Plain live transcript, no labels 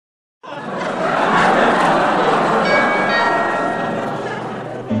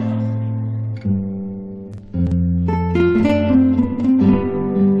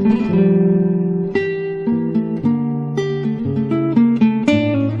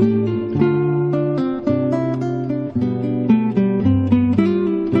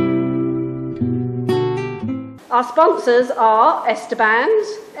Our sponsors are Esteban's,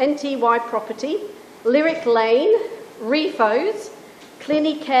 NTY Property, Lyric Lane, Refos,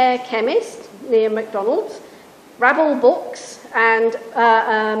 Clinicare Chemist near McDonald's, Rabble Books, and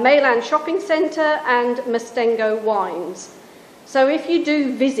Maylands Shopping Centre and Mustengo Wines. So if you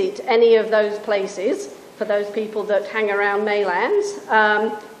do visit any of those places, for those people that hang around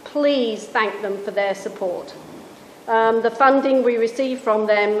Maylands, please thank them for their support. The funding we receive from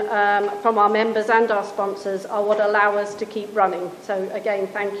them, from our members and our sponsors, are what allow us to keep running. So again,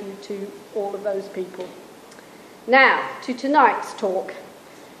 thank you to all of those people. Now, to tonight's talk.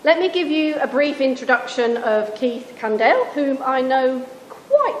 Let me give you a brief introduction of Keith Cundale, whom I know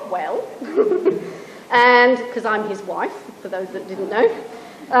quite well, and because I'm his wife, for those that didn't know.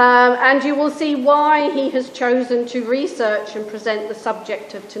 And you will see why he has chosen to research and present the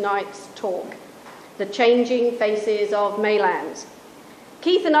subject of tonight's talk, the changing faces of Maylands.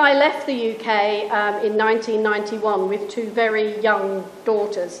 Keith and I left the UK in 1991 with two very young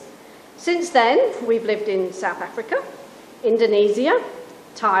daughters. Since then, we've lived in South Africa, Indonesia,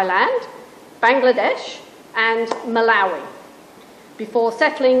 Thailand, Bangladesh, and Malawi, before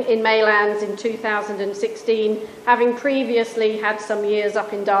settling in Maylands in 2016, having previously had some years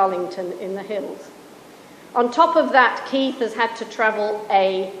up in Darlington in the hills. On top of that, Keith has had to travel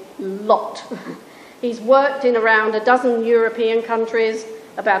a lot. He's worked in around a dozen European countries,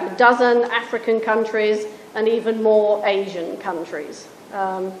 about a dozen African countries, and even more Asian countries.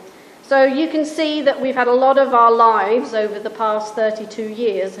 So you can see that we've had a lot of our lives over the past 32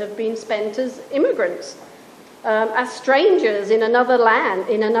 years have been spent as immigrants, as strangers in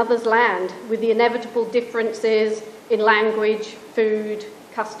another's land, with the inevitable differences in language, food,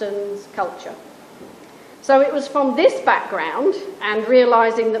 customs, culture. So it was from this background, and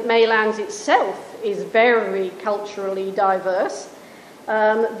realising that Maylands itself is very culturally diverse,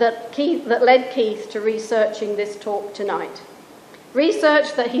 that led Keith to researching this talk tonight.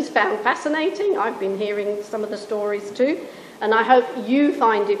 Research that he's found fascinating. I've been hearing some of the stories too, and I hope you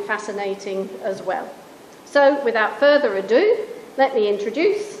find it fascinating as well. So, without further ado, let me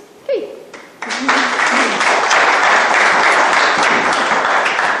introduce Keith.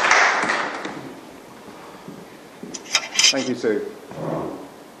 Thank you, Sue.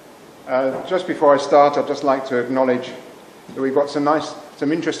 Just before I start, I'd just like to acknowledge that we've got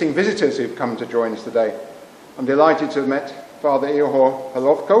some interesting visitors who've come to join us today. I'm delighted to have met Father Ihor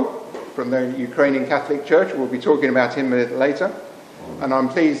Halovko from the Ukrainian Catholic Church. We'll be talking about him a little later. And I'm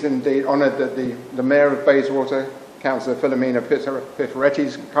pleased and indeed honoured that the Mayor of Bayswater, Councillor Philomena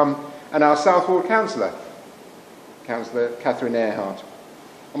Pifaretti's come, and our Southwold Councillor, Councillor Catherine Earhart.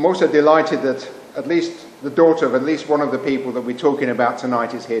 I'm also delighted that at least the daughter of at least one of the people that we're talking about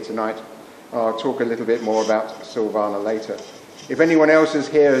tonight is here tonight. I'll talk a little bit more about Silvana later. If anyone else is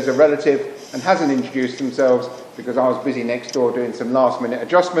here as a relative and hasn't introduced themselves, because I was busy next door doing some last-minute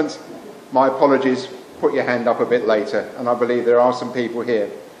adjustments, my apologies. Put your hand up a bit later, and I believe there are some people here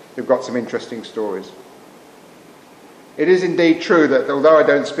who've got some interesting stories. It is indeed true that although I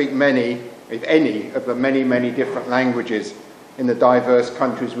don't speak many, if any, of the many different languages in the diverse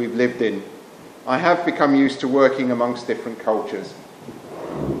countries we've lived in, I have become used to working amongst different cultures.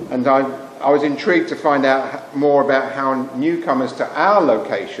 And I was intrigued to find out more about how newcomers to our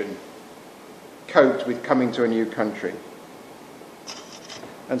location coped with coming to a new country.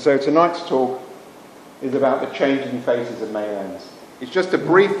 And so tonight's talk is about the changing faces of Maylands. It's just a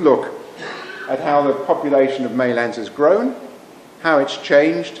brief look at how the population of Maylands has grown, how it's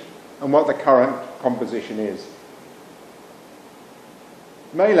changed, and what the current composition is.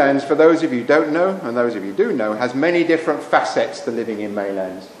 Maylands, for those of you who don't know, and those of you who do know, has many different facets to living in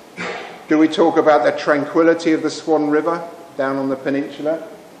Maylands. Do we talk about the tranquility of the Swan River down on the peninsula?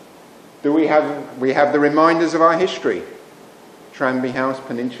 Do we have the reminders of our history? Tranby House,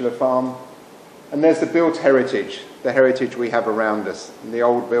 Peninsula Farm. And there's the built heritage, the heritage we have around us, and the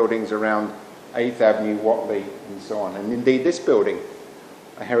old buildings around 8th Avenue, Watley, and so on. And indeed this building,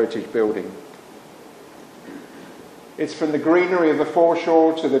 a heritage building. It's from the greenery of the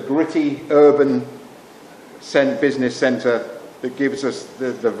foreshore to the gritty urban business centre that gives us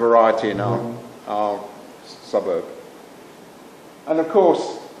the variety in our suburb. And of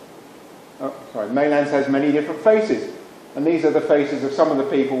course, Maylands has many different faces. And these are the faces of some of the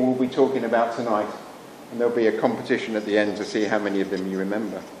people we'll be talking about tonight. And there'll be a competition at the end to see how many of them you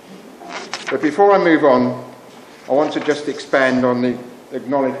remember. But before I move on, I want to just expand on the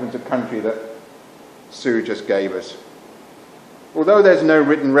acknowledgement of country that Sue just gave us. Although there's no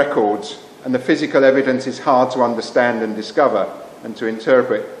written records and the physical evidence is hard to understand and discover and to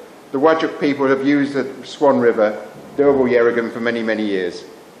interpret, the Whadjuk people have used the Swan River, Derval Yerrigan, for many years.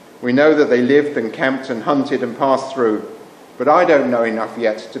 We know that they lived and camped and hunted and passed through, but I don't know enough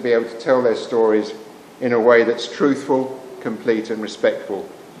yet to be able to tell their stories in a way that's truthful, complete and respectful.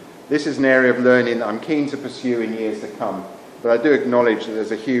 This is an area of learning that I'm keen to pursue in years to come, but I do acknowledge that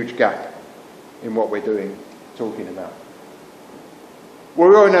there's a huge gap in what we're talking about. We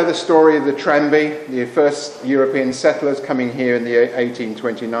all know the story of the Tranby, the first European settlers coming here in the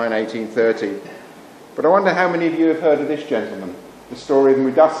 1829, 1830. But I wonder how many of you have heard of this gentleman, the story of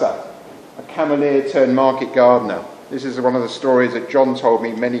Mudassa, a cameleer turned market gardener. This is one of the stories that John told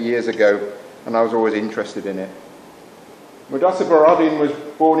me many years ago, and I was always interested in it. Mudassa Baradin was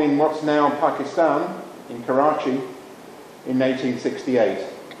born in what's now Pakistan, in Karachi, in 1868.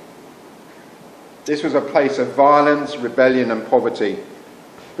 This was a place of violence, rebellion and poverty.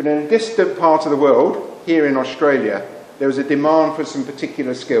 But in a distant part of the world, here in Australia, there was a demand for some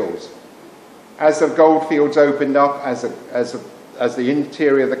particular skills. As the goldfields opened up, as the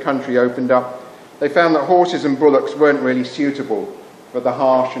interior of the country opened up, they found that horses and bullocks weren't really suitable for the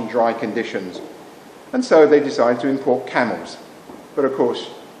harsh and dry conditions. And so they decided to import camels. But of course,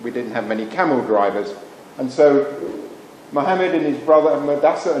 we didn't have many camel drivers. And so Muhammad and his brother,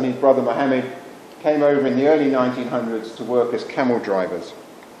 Mudassa and his brother Muhammad, came over in the early 1900s to work as camel drivers.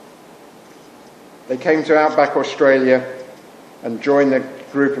 They came to outback Australia and joined the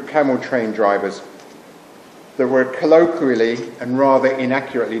group of camel train drivers that were colloquially and rather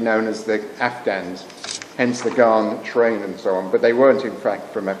inaccurately known as the Afghans, hence the Ghan train and so on, but they weren't in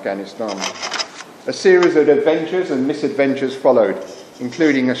fact from Afghanistan. A series of adventures and misadventures followed,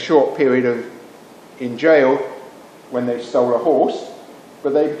 including a short period in jail when they stole a horse,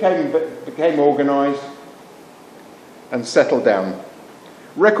 but they became organised and settled down.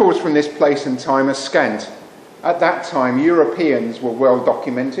 Records from this place and time are scant. At that time, Europeans were well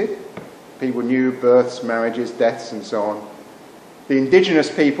documented. People knew births, marriages, deaths and so on. The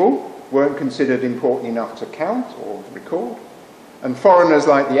indigenous people weren't considered important enough to count or record. And foreigners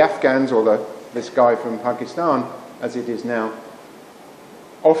like the Afghans or this guy from Pakistan, as it is now,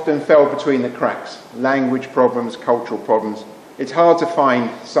 often fell between the cracks. Language problems, cultural problems. It's hard to find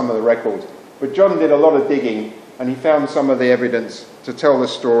some of the records. But John did a lot of digging and he found some of the evidence to tell the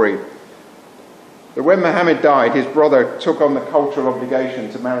story. That when Muhammad died, his brother took on the cultural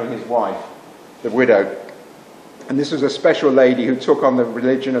obligation to marry his wife, the widow. And this was a special lady who took on the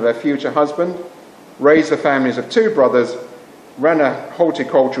religion of her future husband, raised the families of two brothers, ran a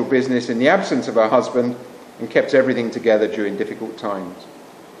horticultural business in the absence of her husband, and kept everything together during difficult times.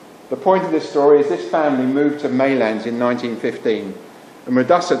 The point of this story is this family moved to Maylands in 1915, and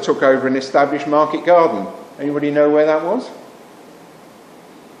Mudassa took over an established market garden. Anybody know where that was?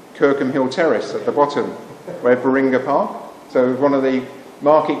 Kirkham Hill Terrace at the bottom, where Baringa Park. So one of the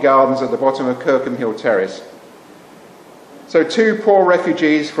market gardens at the bottom of Kirkham Hill Terrace. So two poor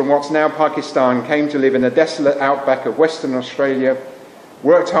refugees from what's now Pakistan came to live in the desolate outback of Western Australia,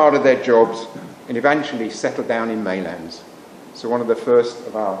 worked hard at their jobs, and eventually settled down in Maylands. So one of the first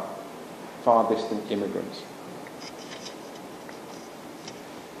of our far distant immigrants.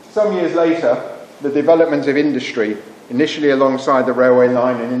 Some years later, the development of industry, initially alongside the railway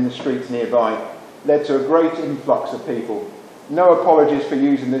line and in the streets nearby, led to a great influx of people. No apologies for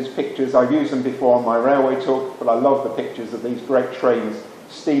using these pictures. I've used them before on my railway talk, but I love the pictures of these great trains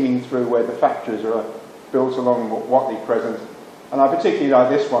steaming through where the factories are built along Watley Crescent. And I particularly like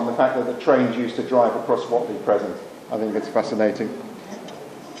this one, the fact that the trains used to drive across Watley Crescent. I think it's fascinating.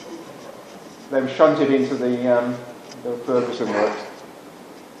 They were shunted into the Ferguson works.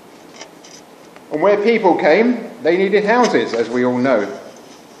 And where people came, they needed houses, as we all know.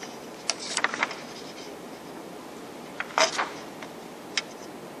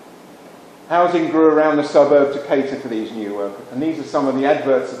 Housing grew around the suburb to cater for these new workers. And these are some of the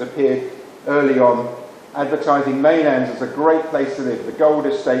adverts that appeared early on, advertising Maylands as a great place to live, the gold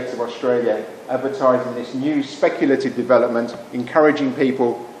estates of Australia, advertising this new speculative development, encouraging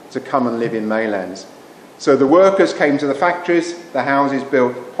people to come and live in Maylands. So the workers came to the factories, the houses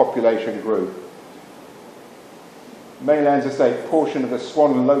built, population grew. Maylands estate, portion of the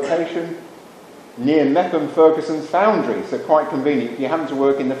Swan location, near Mepham Ferguson's foundry, so quite convenient. If you happen to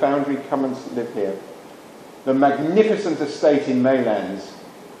work in the foundry, come and live here. The magnificent estate in Maylands.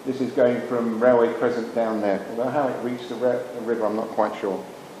 This is going from Railway Crescent down there. Although how it reached the river, I'm not quite sure.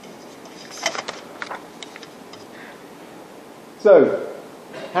 So,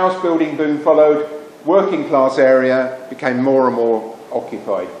 house building boom followed. Working class area became more and more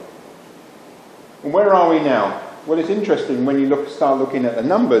occupied. And where are we now? Well, it's interesting when you start looking at the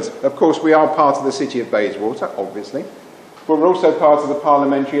numbers. Of course, we are part of the City of Bayswater, obviously, but we're also part of the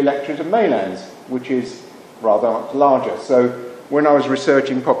parliamentary electorate of Maylands, which is rather much larger. So when I was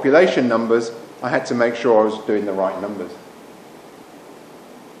researching population numbers, I had to make sure I was doing the right numbers.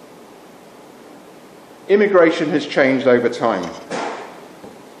 Immigration has changed over time.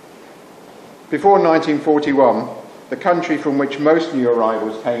 Before 1941, the country from which most new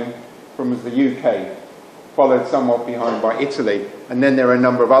arrivals came from was the UK, followed somewhat behind by Italy, and then there are a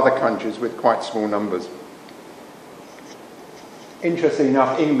number of other countries with quite small numbers. Interestingly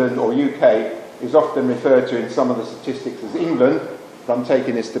enough, England or UK is often referred to in some of the statistics as England, but I'm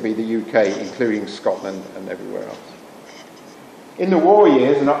taking this to be the UK, including Scotland and everywhere else. In the war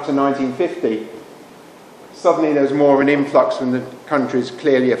years and up to 1950, suddenly there was more of an influx from the countries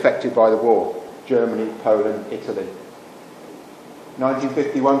clearly affected by the war: Germany, Poland, Italy.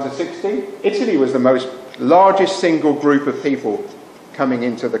 1951 to 60, Italy was the largest single group of people coming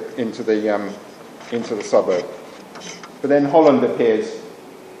into the suburb. But then Holland appears,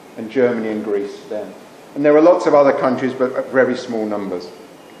 and Germany and Greece then. And there are lots of other countries, but at very small numbers.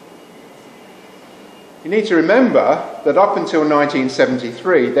 You need to remember that up until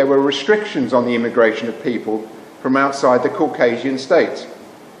 1973, there were restrictions on the immigration of people from outside the Caucasian states.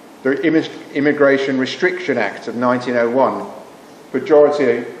 The Immigration Restriction Act of 1901,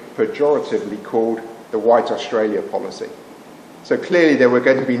 pejoratively called the White Australia policy. So clearly there were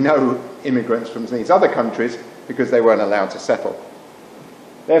going to be no immigrants from these other countries because they weren't allowed to settle.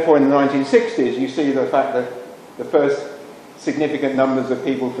 Therefore, in the 1960s, you see the fact that the first significant numbers of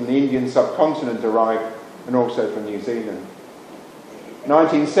people from the Indian subcontinent arrived, and also from New Zealand.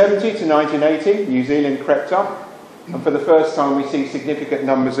 1970 to 1980, New Zealand crept up, and for the first time we see significant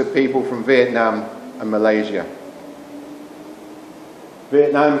numbers of people from Vietnam and Malaysia.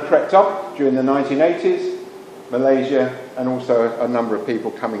 Vietnam crept up during the 1980s, Malaysia, and also a number of people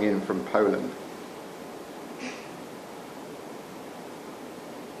coming in from Poland.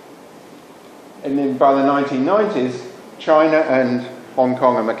 And then by the 1990s, China and Hong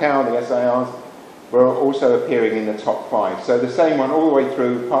Kong and Macau, the SARs, were also appearing in the top 5. So the same one all the way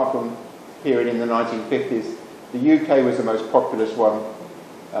through, apart from the period in the 1950s. The UK was the most populous one,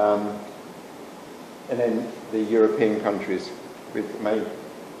 and then the European countries, with maybe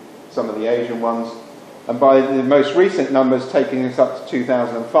some of the Asian ones. And by the most recent numbers, taking us up to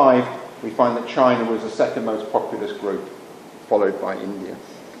 2005, we find that China was the second most populous group, followed by India.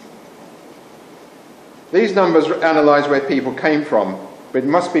 These numbers analyse where people came from, but it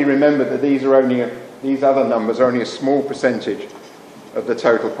must be remembered that these other numbers are only a small percentage of the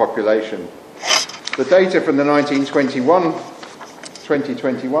total population. The data from the 2021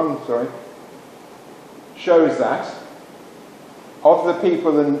 shows that of the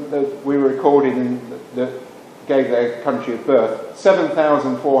people that we recorded that gave their country of birth,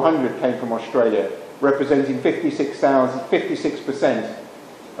 7,400 came from Australia, representing 56%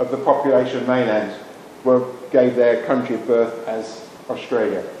 of the population of Maylands gave their country of birth as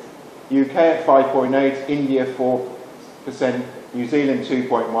Australia. UK at 5.8, India 4%, New Zealand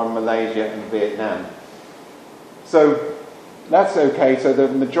 2.1, Malaysia and Vietnam. So that's okay. So the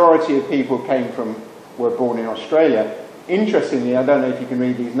majority of people were born in Australia. Interestingly, I don't know if you can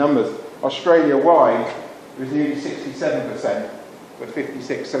read these numbers, Australia-wide it was nearly 67%, but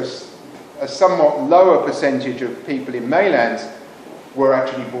 56%. So a somewhat lower percentage of people in Maylands were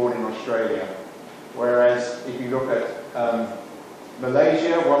actually born in Australia. Whereas if you look at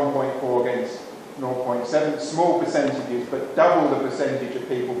Malaysia, 1.4 against 0.7, small percentages, but double the percentage of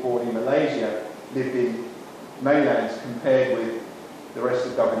people born in Malaysia lived in Maylands compared with the rest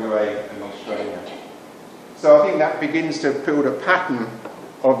of WA and Australia. So I think that begins to build a pattern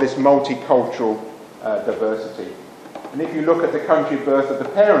of this multicultural diversity. And if you look at the country of birth of the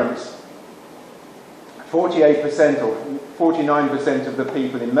parents, 48% or 49% of the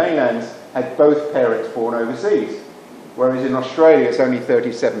people in Maylands had both parents born overseas, whereas in Australia it's only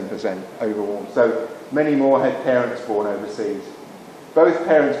 37% overall. So many more had parents born overseas. Both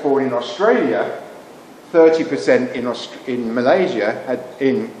parents born in Australia, 30% in Malaysia,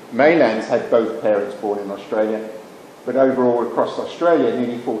 in Maylands had both parents born in Australia, but overall across Australia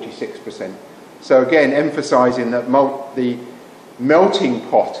nearly 46%. So again, emphasising that the melting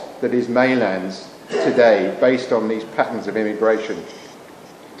pot that is Maylands today, based on these patterns of immigration.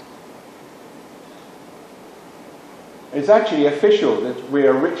 It's actually official that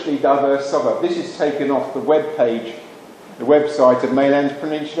we're a richly diverse suburb. This is taken off the website of Maylands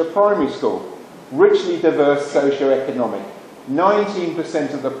Peninsula Primary School. Richly diverse socio-economic.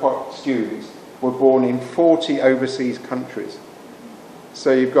 19% of the students were born in 40 overseas countries.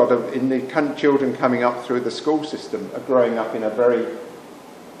 So you've got children coming up through the school system are growing up in a very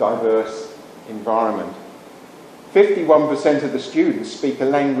diverse environment. 51% of the students speak a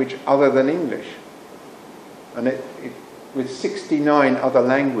language other than English. And with 69 other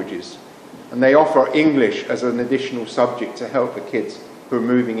languages, and they offer English as an additional subject to help the kids who are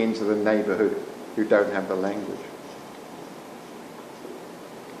moving into the neighbourhood who don't have the language.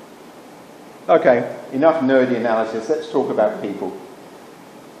 Okay, enough nerdy analysis, let's talk about people.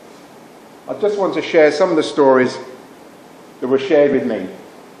 I just want to share some of the stories that were shared with me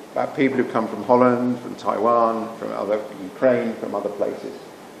about people who come from Holland, from Taiwan, from Ukraine, from other places.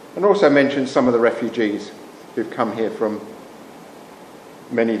 And also mention some of the refugees who've come here from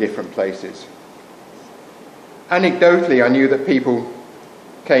many different places. Anecdotally, I knew that people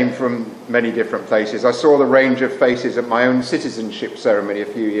came from many different places. I saw the range of faces at my own citizenship ceremony a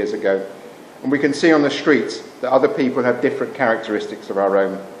few years ago. And we can see on the streets that other people have different characteristics of our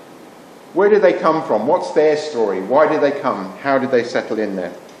own. Where do they come from? What's their story? Why did they come? How did they settle in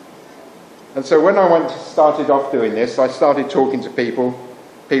there? And so when I started off doing this, I started talking to people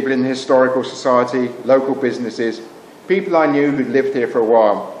in the historical society, local businesses, people I knew who'd lived here for a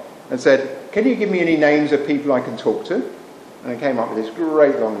while, and said, can you give me any names of people I can talk to? And I came up with this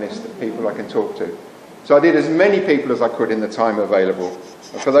great long list of people I can talk to. So I did as many people as I could in the time available.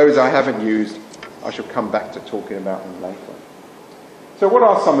 And for those I haven't used, I shall come back to talking about them later. So what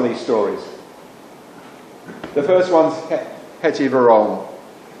are some of these stories? The first one's Hetty Verolm.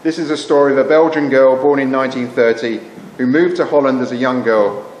 This is a story of a Belgian girl born in 1930 who moved to Holland as a young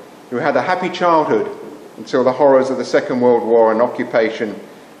girl, who had a happy childhood until the horrors of the Second World War and occupation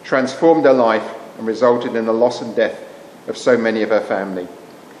transformed her life and resulted in the loss and death of so many of her family.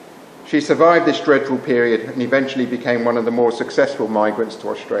 She survived this dreadful period and eventually became one of the more successful migrants to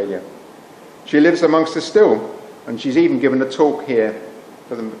Australia. She lives amongst us still, and she's even given a talk here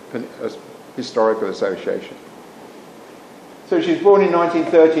for the Historical Association. So she was born in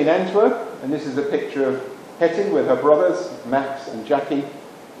 1930 in Antwerp, and this is a picture of Hetty with her brothers, Max and Jackie.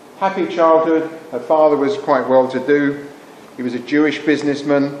 Happy childhood. Her father was quite well-to-do. He was a Jewish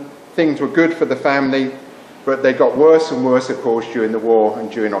businessman. Things were good for the family, but they got worse and worse, of course, during the war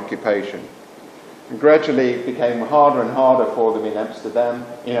and during occupation. And gradually it became harder and harder for them in Amsterdam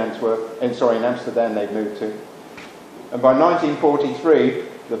they moved to. And by 1943,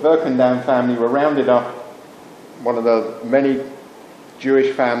 the Verkendam family were rounded up, one of the many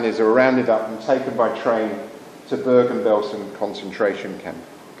Jewish families were rounded up and taken by train to Bergen-Belsen concentration camp.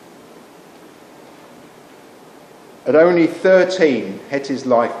 At only 13, Hetty's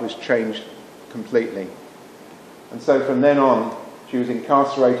life was changed completely. And so from then on, she was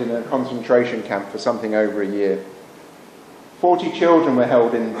incarcerated in a concentration camp for something over a year. 40 children were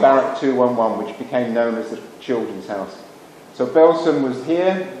held in Barrack 211, which became known as the Children's House. So Belsen was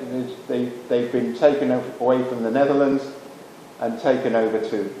here. They've been taken away from the Netherlands and taken over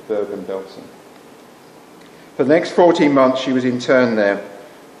to Bergen-Belsen. For the next 14 months, she was interned there.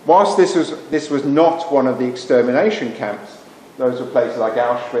 Whilst this was not one of the extermination camps, those were places like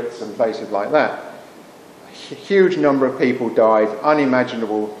Auschwitz and places like that, a huge number of people died,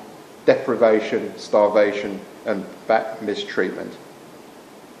 unimaginable deprivation, starvation and mistreatment.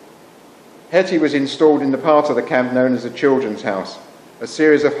 Hetty was installed in the part of the camp known as the Children's House, a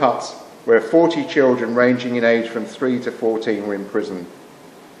series of huts where 40 children ranging in age from 3 to 14 were imprisoned.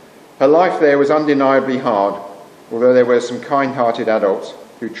 Her life there was undeniably hard, although there were some kind-hearted adults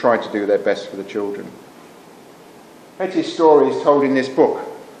who tried to do their best for the children. Hetty's story is told in this book,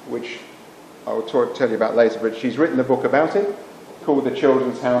 which I will tell you about later, but she's written a book about it called The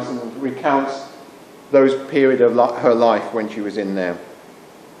Children's House, and recounts those period of her life when she was in there.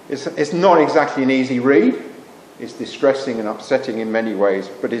 It's not exactly an easy read. It's distressing and upsetting in many ways,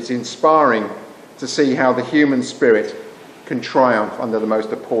 but it's inspiring to see how the human spirit can triumph under the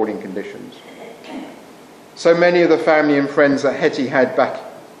most appalling conditions. So many of the family and friends that Hetty had back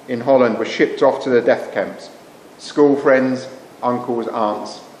in Holland were shipped off to the death camps. School friends, uncles,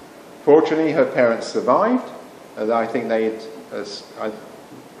 aunts. Fortunately, her parents survived. And I think I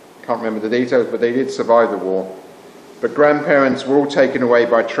can't remember the details, but they did survive the war. But grandparents were all taken away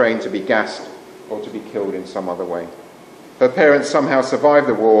by train to be gassed or to be killed in some other way. Her parents somehow survived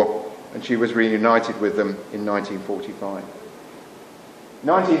the war, and she was reunited with them in 1945.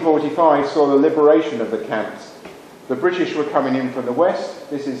 1945 saw the liberation of the camps. The British were coming in from the west.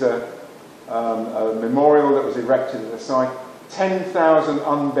 This is a memorial that was erected at the site. 10,000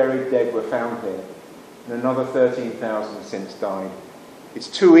 unburied dead were found here, and another 13,000 have since died. It's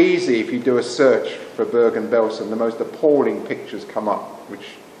too easy if you do a search for Bergen-Belsen. The most appalling pictures come up, which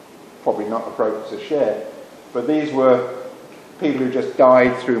probably not appropriate to share. But these were people who just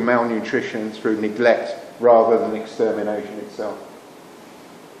died through malnutrition, through neglect, rather than extermination itself.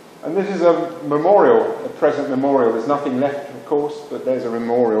 And this is a memorial, a present memorial. There's nothing left, of course, but there's a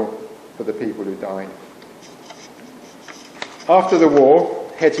memorial for the people who died. After the war,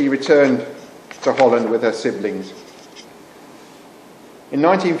 Hetty returned to Holland with her siblings. In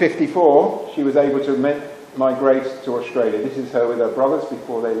 1954, she was able to migrate to Australia. This is her with her brothers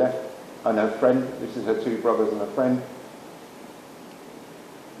before they left, and her friend. This is her two brothers and a friend.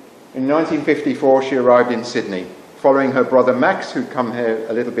 In 1954, she arrived in Sydney, following her brother Max, who'd come here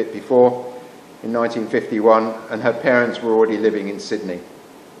a little bit before in 1951, and her parents were already living in Sydney.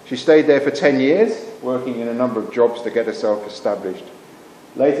 She stayed there for 10 years, working in a number of jobs to get herself established.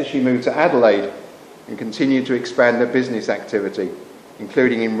 Later, she moved to Adelaide and continued to expand her business activity,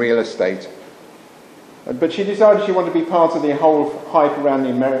 including in real estate. But she decided she wanted to be part of the whole hype around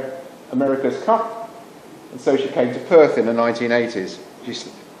the America's Cup, and so she came to Perth in the 1980s. She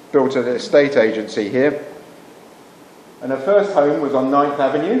built an estate agency here, and her first home was on 9th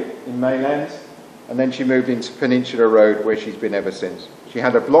Avenue in Maylands, and then she moved into Peninsula Road, where she's been ever since. She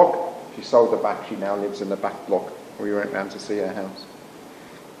had a block, she sold the back, she now lives in the back block. We went round to see her house.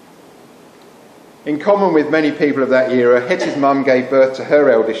 In common with many people of that era, Hetty's mum gave birth to her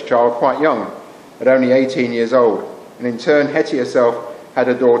eldest child quite young, at only 18 years old, and in turn Hetty herself had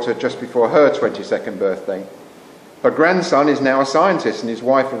a daughter just before her 22nd birthday. Her grandson is now a scientist, and his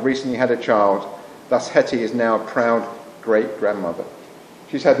wife have recently had a child. Thus Hetty is now a proud great-grandmother.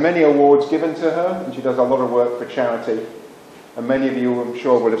 She's had many awards given to her, and she does a lot of work for charity, and many of you, I'm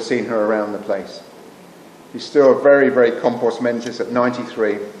sure, will have seen her around the place. She's still a very, very compos mentis at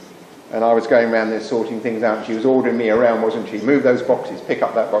 93, and I was going around there sorting things out, and she was ordering me around, wasn't she? Move those boxes, pick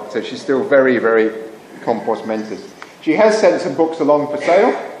up that box. So she's still very, very compos mentis. She has sent some books along for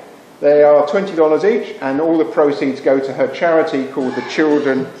sale. They are $20 each, and all the proceeds go to her charity called the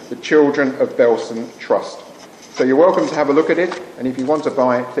Children of Belsen Trust. So you're welcome to have a look at it, and if you want to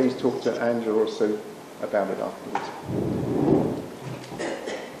buy it, please talk to Angela or Sue about it afterwards.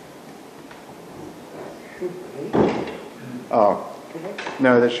 Oh,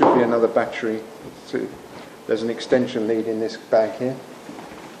 no, there should be another battery. There's an extension lead in this bag here.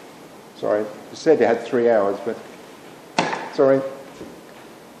 Sorry, it said it had 3 hours, but sorry.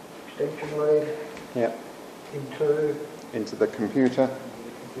 Extension lead. Yeah. Into the computer.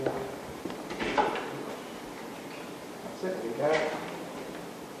 That's it, we go.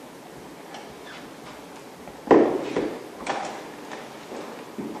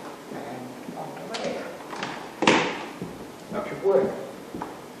 And on to there. That should work.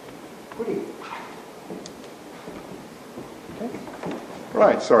 Goody. Okay.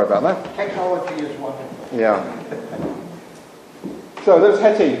 Right, sorry about that. Technology is wonderful. Yeah. So there's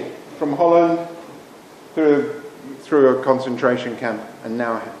Hetty from Holland through a concentration camp and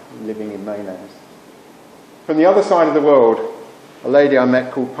now living in Maylands. From the other side of the world, a lady I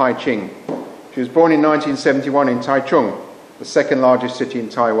met called Pai Ching. She was born in 1971 in Taichung, the second largest city in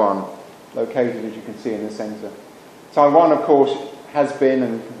Taiwan, located, as you can see, in the centre. Taiwan, of course, has been,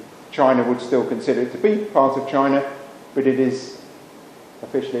 and China would still consider it to be part of China, but it is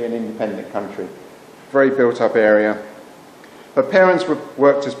officially an independent country. Very built-up area. Her parents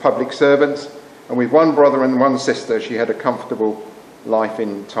worked as public servants, and with one brother and one sister, she had a comfortable life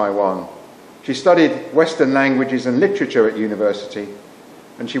in Taiwan. She studied Western languages and literature at university,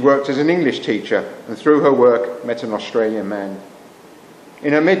 and she worked as an English teacher, and through her work met an Australian man.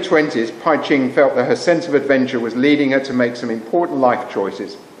 In her mid-20s, Pai Ching felt that her sense of adventure was leading her to make some important life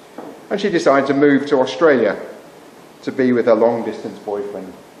choices, and she decided to move to Australia to be with her long-distance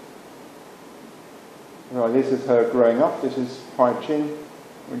boyfriend. Right, this is her growing up. This is Pai Ching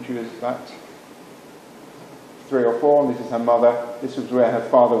when she was about 3 or 4, and this is her mother. This was where her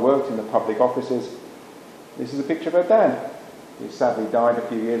father worked, in the public offices. This is a picture of her dad. He sadly died a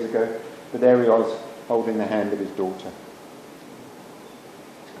few years ago, but there he was, holding the hand of his daughter.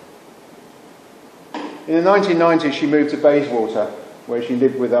 In the 1990s, she moved to Bayswater, where she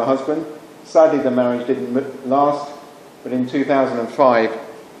lived with her husband. Sadly, the marriage didn't last, but in 2005,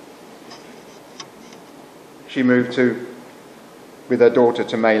 she moved with her daughter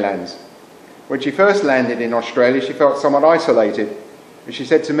to Maylands. When she first landed in Australia, she felt somewhat isolated. But she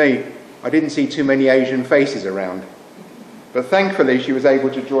said to me, I didn't see too many Asian faces around. But thankfully, she was able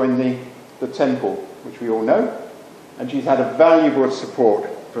to join the temple, which we all know, and she's had a valuable support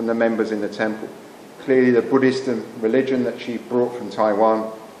from the members in the temple. Clearly, the Buddhist religion that she brought from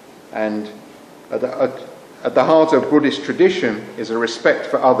Taiwan, and at the heart of Buddhist tradition is a respect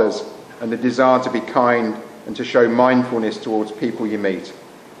for others and a desire to be kind and to show mindfulness towards people you meet.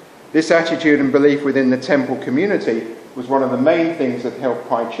 This attitude and belief within the temple community was one of the main things that helped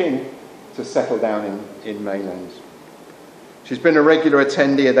Pai Ching to settle down in Maylands. She's been a regular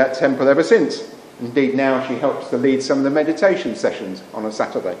attendee at that temple ever since. Indeed, now she helps to lead some of the meditation sessions on a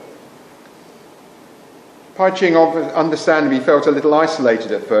Saturday. Pai Ching understandably felt a little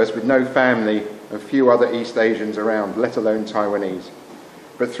isolated at first, with no family and few other East Asians around, let alone Taiwanese.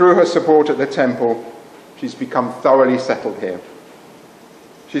 But through her support at the temple, she's become thoroughly settled here.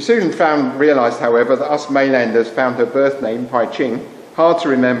 She soon realised, however, that us Maylanders found her birth name, Pai Ching, hard to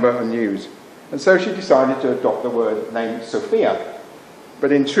remember and use, and so she decided to adopt the word name Sophia.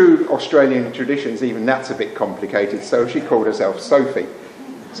 But in true Australian traditions, even that's a bit complicated, so she called herself Sophie.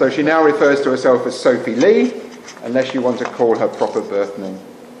 So she now refers to herself as Sophie Lee, unless you want to call her proper birth name.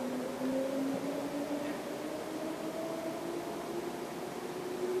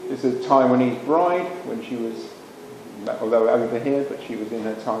 This is a Taiwanese bride when she was, although over here, but she was in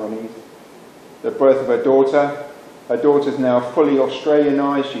her Taiwanese. The birth of her daughter. Her daughter's now fully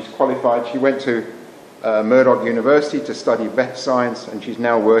Australianised. She's qualified. She went to Murdoch University to study vet science, and she's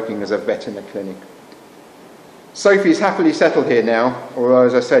now working as a vet in a clinic. Sophie's happily settled here now, although,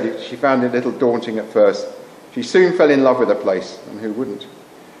 as I said, she found it a little daunting at first. She soon fell in love with the place, and who wouldn't?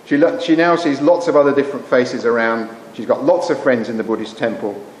 She now sees lots of other different faces around. She's got lots of friends in the Buddhist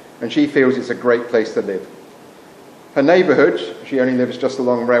temple, and she feels it's a great place to live. Her neighbourhood, she only lives just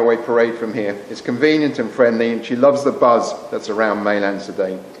along Railway Parade from here, is convenient and friendly, and she loves the buzz that's around Maylands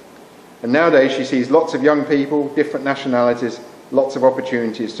today. And nowadays she sees lots of young people, different nationalities, lots of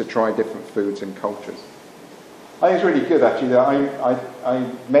opportunities to try different foods and cultures. I think it's really good, actually.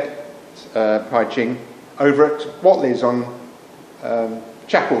 I met Pai Ching over at Watley's on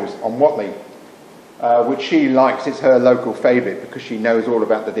Chapels on Watley, which she likes. It's her local favourite because she knows all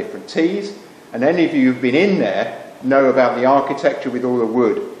about the different teas. And any of you who've been in there know about the architecture with all the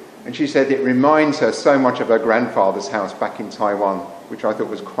wood. And she said it reminds her so much of her grandfather's house back in Taiwan, which I thought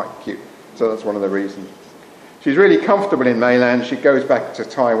was quite cute. So that's one of the reasons. She's really comfortable in Maylands. She goes back to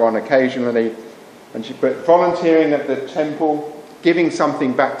Taiwan occasionally. But volunteering at the temple, giving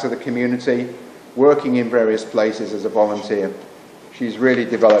something back to the community, working in various places as a volunteer. She's really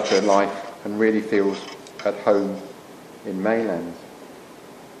developed her life and really feels at home in Maylands.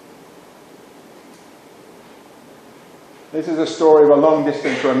 This is a story of a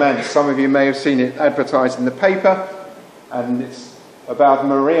long-distance romance. Some of you may have seen it advertised in the paper, and it's about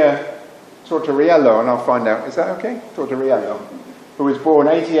Maria Tortoriello, and I'll find out, is that okay? Tortoriello, who was born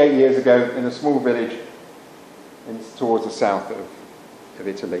 88 years ago in a small village towards the south of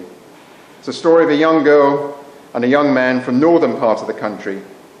Italy. It's a story of a young girl and a young man from northern part of the country,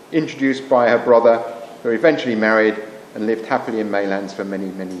 introduced by her brother, who eventually married and lived happily in Maylands for many,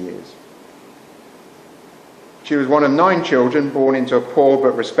 many years. She was one of 9 children born into a poor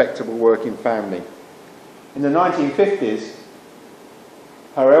but respectable working family. In the 1950s,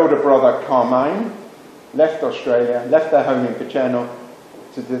 her elder brother Carmine left Australia, left their home in Pacerno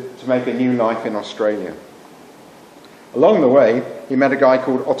to make a new life in Australia. Along the way, he met a guy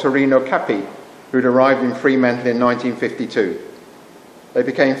called Ottorino Capi, who'd arrived in Fremantle in 1952. They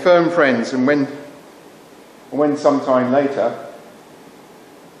became firm friends, and when sometime later,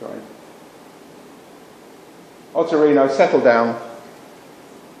 Ottorino settled down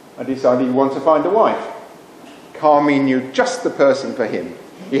and decided he wanted to find a wife. Carmine knew just the person for him.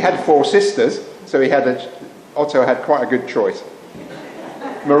 He had 4 sisters, so Otto had quite a good choice.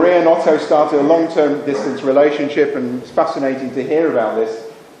 Maria and Otto started a long-term distance relationship, and it's fascinating to hear about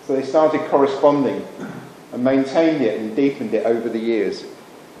this. So they started corresponding and maintained it and deepened it over the years.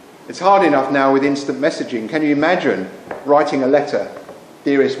 It's hard enough now with instant messaging. Can you imagine writing a letter?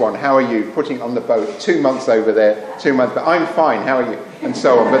 Dearest one, how are you? Putting it on the boat, 2 months over there, 2 months, but I'm fine, how are you? And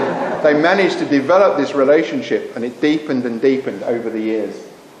so on. But they managed to develop this relationship, and it deepened and deepened over the years.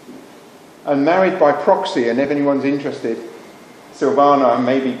 And married by proxy, and if anyone's interested, Silvana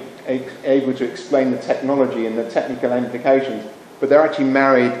may be able to explain the technology and the technical implications, but they're actually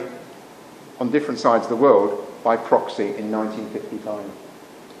married on different sides of the world by proxy in 1955.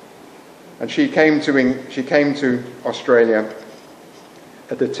 And she came to Australia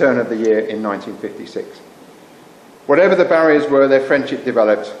at the turn of the year in 1956. Whatever the barriers were, their friendship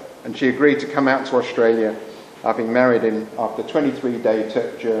developed, and she agreed to come out to Australia, having married him after a 23-day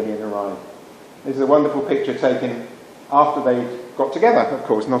journey and arrived. This is a wonderful picture taken after they got together, of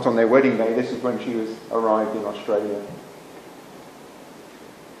course, not on their wedding day. This is when she arrived in Australia.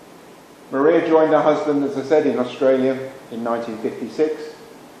 Maria joined her husband, as I said, in Australia in 1956.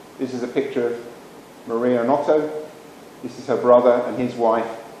 This is a picture of Maria and Otto. This is her brother and his wife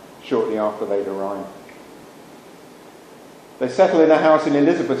shortly after they'd arrived. They settled in a house in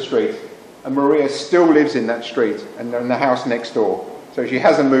Elizabeth Street, and Maria still lives in that street and in the house next door. So she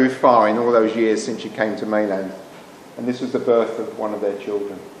hasn't moved far in all those years since she came to Maylands. And this was the birth of one of their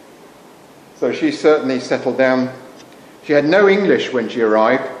children. So she certainly settled down. She had no English when she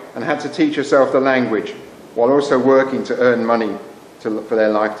arrived and had to teach herself the language. while also working to earn money for their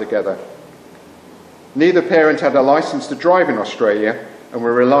life together. Neither parent had a license to drive in Australia and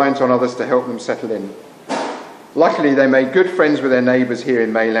were reliant on others to help them settle in. Luckily, they made good friends with their neighbours here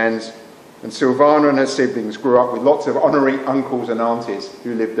in Maylands, and Silvana and her siblings grew up with lots of honorary uncles and aunties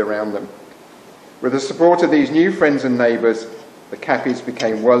who lived around them. With the support of these new friends and neighbours, the Caffeys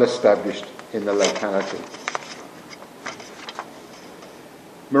became well established in the locality.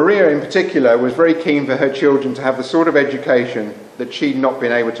 Maria in particular was very keen for her children to have the sort of education that she'd not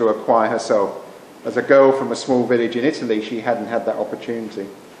been able to acquire herself. As a girl from a small village in Italy, she hadn't had that opportunity.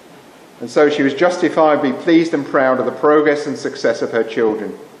 And so she was justifiably pleased and proud of the progress and success of her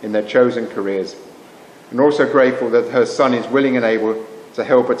children in their chosen careers, and also grateful that her son is willing and able to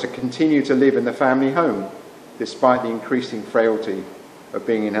help her to continue to live in the family home, despite the increasing frailty of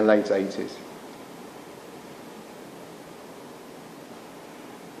being in her late 80s.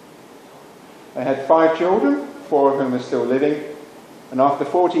 They had 5 children, 4 of whom are still living, and after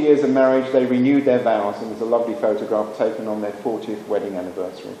 40 years of marriage they renewed their vows, and there's a lovely photograph taken on their 40th wedding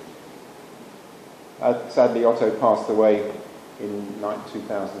anniversary. Sadly, Otto passed away in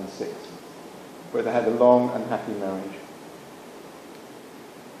 2006, but they had a long and happy marriage.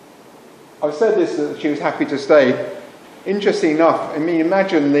 I've said this, that she was happy to stay. Interesting enough, I mean,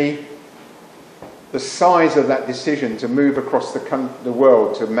 imagine the size of that decision to move across the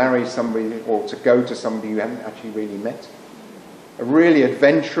world to marry somebody or to go to somebody you haven't actually really met. A really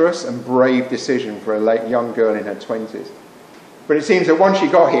adventurous and brave decision for a young girl in her 20s. But it seems that once she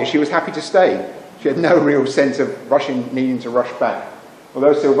got here, she was happy to stay. She had no real sense of needing to rush back.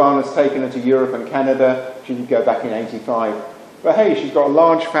 Although Silvana's taken her to Europe and Canada, she did go back in '85. But hey, she's got a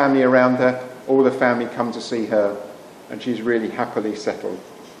large family around her, all the family come to see her, and she's really happily settled.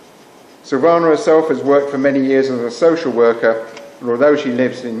 Silvana herself has worked for many years as a social worker, and although she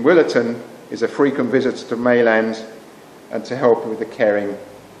lives in Willerton, is a frequent visitor to Maylands and to help with the caring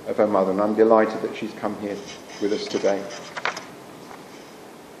of her mother. And I'm delighted that she's come here with us today.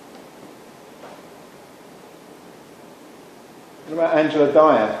 What about Angela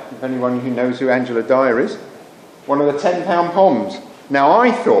Dyer? If anyone who knows who Angela Dyer is. One of the 10-pound poms. Now,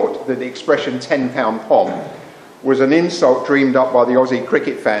 I thought that the expression 10-pound pom was an insult dreamed up by the Aussie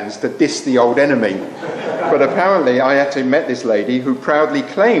cricket fans to diss the old enemy. But apparently I had to meet this lady who proudly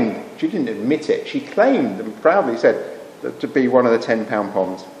claimed, she didn't admit it, she claimed and proudly said that to be one of the 10-pound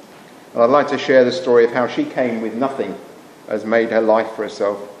poms. And I'd like to share the story of how she came with nothing, has made her life for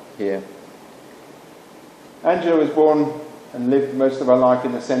herself here. Angela was born and lived most of her life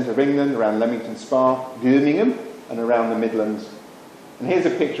in the centre of England, around Leamington Spa, Birmingham, and around the Midlands. And here's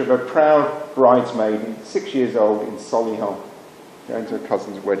a picture of a proud bridesmaid, 6 years old, in Solihull, going to her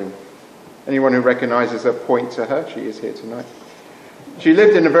cousin's wedding. Anyone who recognises her, point to her. She is here tonight. She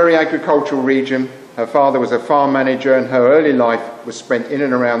lived in a very agricultural region. Her father was a farm manager, and her early life was spent in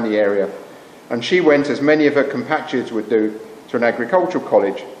and around the area. And she went, as many of her compatriots would do, to an agricultural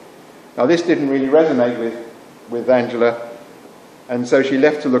college. Now, this didn't really resonate with Angela, and so she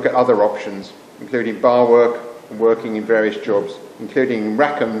left to look at other options, including bar work and working in various jobs, including in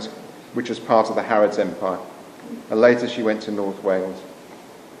Rackham's, which was part of the Harrods Empire. And later she went to North Wales.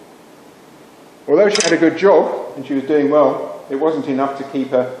 Although she had a good job and she was doing well, it wasn't enough to keep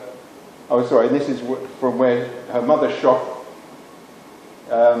her. Oh, sorry, and this is from where her mother's shop,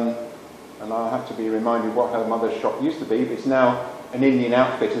 and I'll have to be reminded what her mother's shop used to be, but it's now an Indian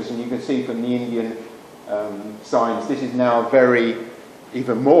Outfitters, and you can see from the Indian signs, this is now a very,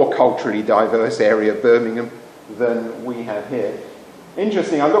 even more culturally diverse area of Birmingham than we have here.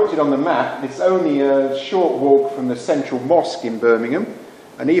 Interesting, I looked it on the map, it's only a short walk from the Central Mosque in Birmingham,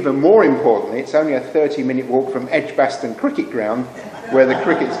 and even more importantly, it's only a 30-minute walk from Edgbaston Cricket Ground, where the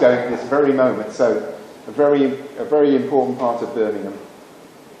cricket's going at this very moment, so a very important part of Birmingham.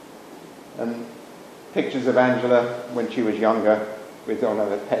 And pictures of Angela when she was younger with one of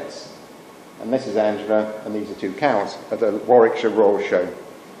her pets. And this is Angela, and these are 2 cows at the Warwickshire Royal Show.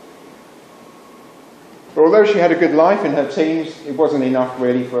 But although she had a good life in her teens, it wasn't enough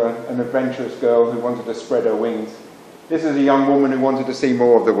really for an adventurous girl who wanted to spread her wings. This is a young woman who wanted to see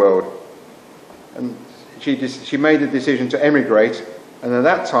more of the world. And she made the decision to emigrate, and at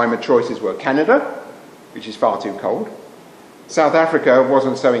that time her choices were Canada, which is far too cold. South Africa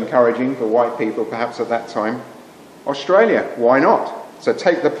wasn't so encouraging for white people perhaps at that time. Australia, why not? So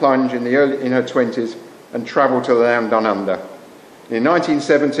take the plunge in her 20s and travel to the land down under. In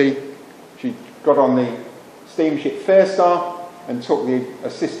 1970, she got on the steamship Fairstar and took the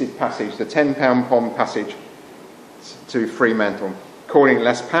assisted passage, the 10-pound pom passage, to Fremantle, calling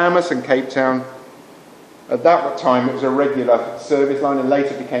Las Palmas and Cape Town, At that time, it was a regular service line and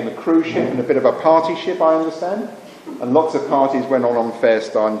later became a cruise ship and a bit of a party ship, I understand. And lots of parties went on Fair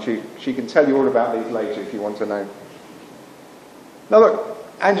Star, and she can tell you all about these later if you want to know. Now look,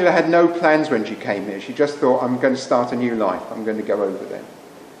 Angela had no plans when she came here. She just thought, I'm going to start a new life. I'm going to go over there.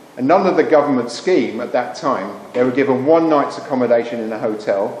 And under the government scheme at that time, they were given one night's accommodation in a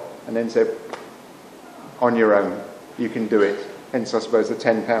hotel and then said, on your own, you can do it. Hence, I suppose, the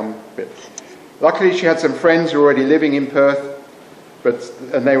 £10 bit. Luckily, she had some friends who were already living in Perth,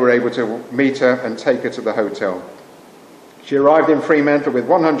 and they were able to meet her and take her to the hotel. She arrived in Fremantle with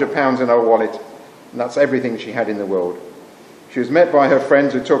 £100 in her wallet, and that's everything she had in the world. She was met by her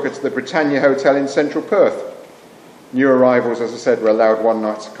friends who took her to the Britannia Hotel in central Perth. New arrivals, as I said, were allowed one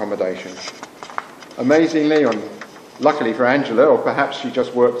night's accommodation. Amazingly, and luckily for Angela, or perhaps she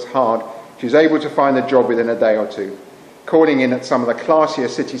just worked hard, she was able to find a job within a day or two, calling in at some of the classier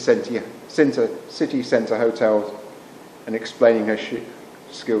city centre hotels and explaining her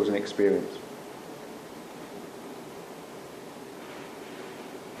skills and experience.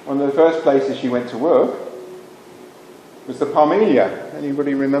 One of the first places she went to work was the Parmelia.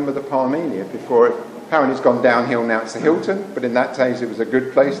 Anybody remember the Parmelia before it? Apparently it's gone downhill now, it's the Hilton, but in that days it was a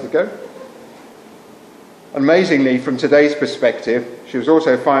good place to go. Amazingly, from today's perspective, she was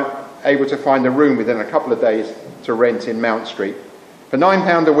also able to find a room within a couple of days to rent in Mount Street for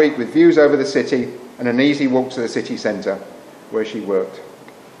 £9 a week with views over the city and an easy walk to the city centre where she worked.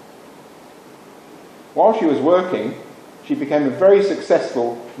 While she was working, she became a very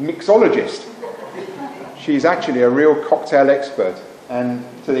successful mixologist. She's actually a real cocktail expert, and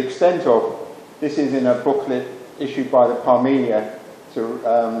to the extent of, this is in a booklet issued by the Parmelia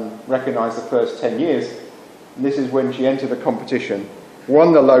to recognise the first 10 years, and this is when she entered a competition,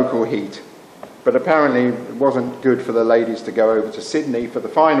 won the local heat, but apparently it wasn't good for the ladies to go over to Sydney for the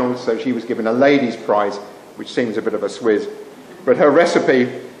finals, so she was given a ladies' prize, which seems a bit of a swizz. But her recipe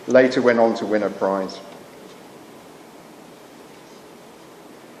later went on to win a prize.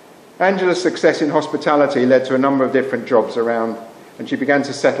 Angela's success in hospitality led to a number of different jobs around, and she began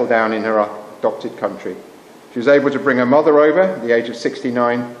to settle down in her adopted country. She was able to bring her mother over at the age of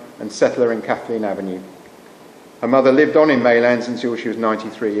 69 and settle her in Kathleen Avenue. Her mother lived on in Maylands until she was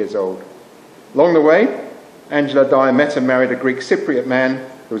 93 years old. Along the way, Angela Dyer met and married a Greek Cypriot man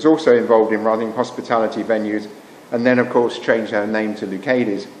who was also involved in running hospitality venues, and then of course changed her name to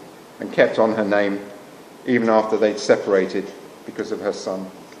Lucades and kept on her name even after they'd separated because of her son.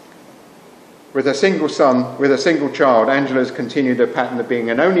 With a single child, Angela's continued her pattern of being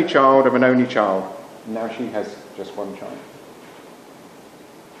an only child of an only child. And now she has just one child.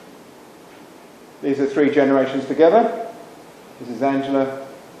 These are 3 generations together. This is Angela,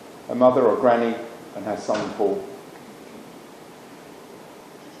 her mother or granny, and her son Paul.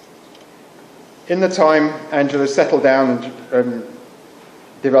 In the time, Angela settled down and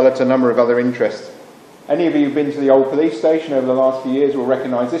developed a number of other interests. Any of you who've been to the old police station over the last few years will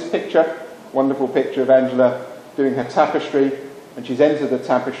recognise this picture. Wonderful picture of Angela doing her tapestry, and she's entered the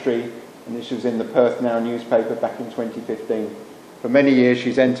tapestry, and this was in the Perth Now newspaper back in 2015. For many years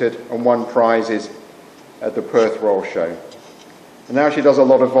she's entered and won prizes at the Perth Royal Show. And now she does a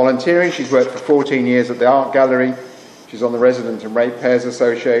lot of volunteering. She's worked for 14 years at the Art Gallery, she's on the Resident and Ratepayers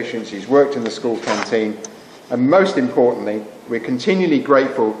Association, she's worked in the school canteen, and most importantly, we're continually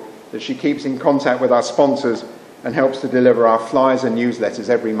grateful that she keeps in contact with our sponsors and helps to deliver our flyers and newsletters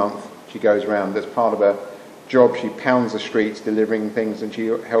every month. She goes around as part of her job. She pounds the streets delivering things, and she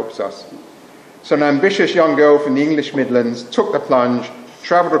helps us. So an ambitious young girl from the English Midlands took the plunge,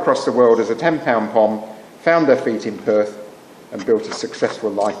 travelled across the world as a £10 pom, found her feet in Perth and built a successful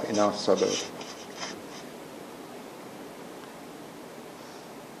life in our suburb.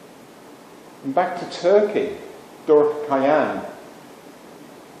 And back to Turkey, Doruk Kayan.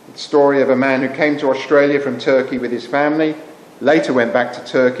 The story of a man who came to Australia from Turkey with his family, later went back to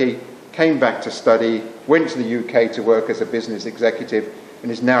Turkey, came back to study, went to the UK to work as a business executive, and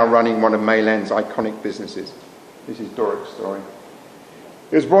is now running one of Maylands' iconic businesses. This is Doruk's story.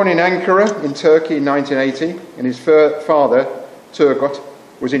 He was born in Ankara in Turkey in 1980, and his father, Turgut,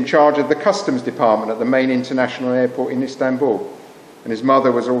 was in charge of the customs department at the main international airport in Istanbul, and his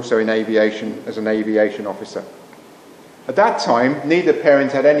mother was also in aviation as an aviation officer. At that time, neither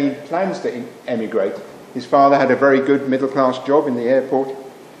parent had any plans to emigrate. His father had a very good middle-class job in the airport,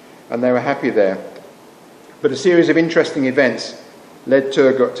 and they were happy there. But a series of interesting events led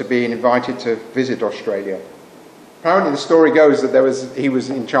Turgut to being invited to visit Australia. Apparently the story goes that he was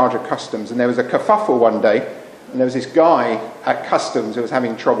in charge of customs, and there was a kerfuffle one day, and there was this guy at customs who was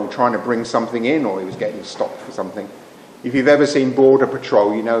having trouble trying to bring something in, or he was getting stopped for something. If you've ever seen Border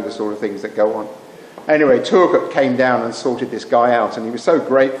Patrol, you know the sort of things that go on. Anyway, Turgut came down and sorted this guy out, and he was so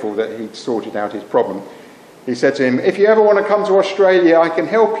grateful that he'd sorted out his problem. He said to him, "If you ever want to come to Australia, I can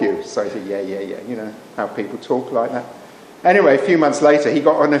help you." So he said, yeah, you know how people talk like that. Anyway, a few months later, he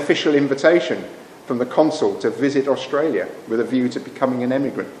got an official invitation from the consul to visit Australia with a view to becoming an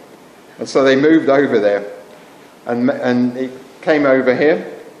immigrant. And so they moved over there, and he came over here,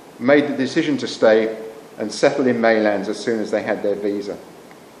 made the decision to stay and settle in Maylands as soon as they had their visa.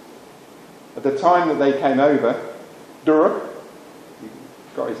 At the time that they came over, Duruk,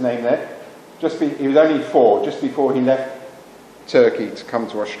 got his name there, he was only 4, just before he left Turkey to come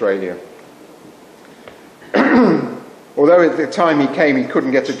to Australia. Although at the time he came he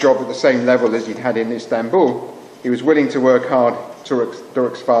couldn't get a job at the same level as he'd had in Istanbul, he was willing to work hard,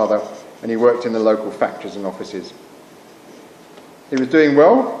 Duruk's father, and he worked in the local factories and offices. He was doing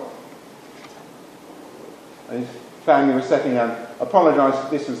well, and his family was settling down. I apologise,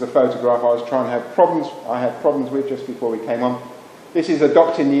 this was the photograph I had problems with just before we came on. This is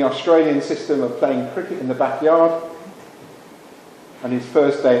adopting the Australian system of playing cricket in the backyard, and his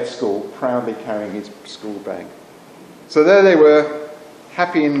first day at school, proudly carrying his school bag. So there they were,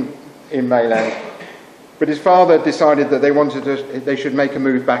 happy in Mayland, but his father decided that they should make a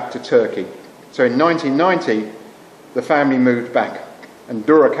move back to Turkey. So in 1990, the family moved back, and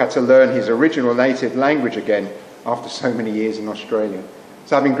Duruk had to learn his original native language again after so many years in Australia.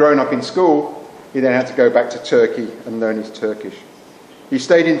 So having grown up in school, he then had to go back to Turkey and learn his Turkish. He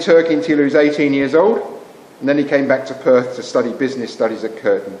stayed in Turkey until he was 18 years old, and then he came back to Perth to study business studies at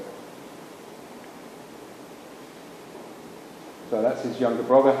Curtin. So that's his younger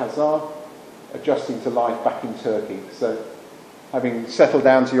brother, Hazar, adjusting to life back in Turkey. So having settled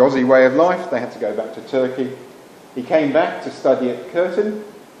down to the Aussie way of life, they had to go back to Turkey. He came back to study at Curtin,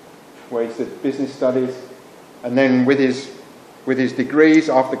 where he did business studies, and then with his degrees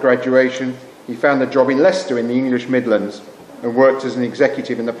after graduation, he found a job in Leicester in the English Midlands and worked as an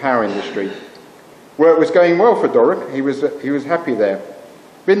executive in the power industry. Work was going well for Duruk. He was happy there.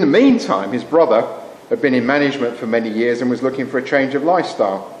 But in the meantime, his brother had been in management for many years and was looking for a change of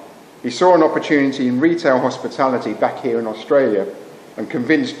lifestyle. He saw an opportunity in retail hospitality back here in Australia and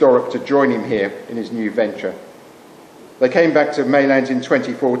convinced Duruk to join him here in his new venture. They came back to Maylands in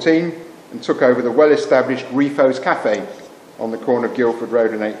 2014 and took over the well-established Rifo's Cafe on the corner of Guildford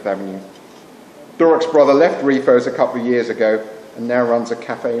Road and 8th Avenue. Duruk's brother left Rifo's a couple of years ago and now runs a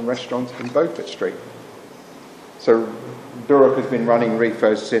cafe and restaurant in Beaufort Street. So Duruk has been running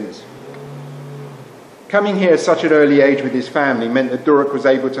Rifo's since. Coming here at such an early age with his family meant that Duruk was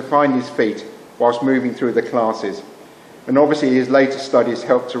able to find his feet whilst moving through the classes, and obviously his later studies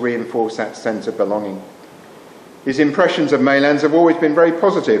helped to reinforce that sense of belonging. His impressions of Maylands have always been very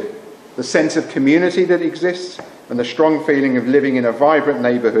positive. The sense of community that exists and the strong feeling of living in a vibrant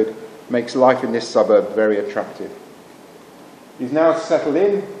neighbourhood makes life in this suburb very attractive. He's now settled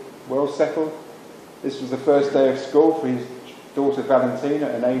in, well settled. This was the first day of school for his daughter Valentina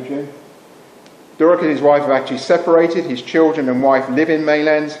and Adrian. Duruk and his wife have actually separated. His children and wife live in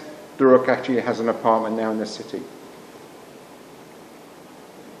Maylands. Duruk actually has an apartment now in the city.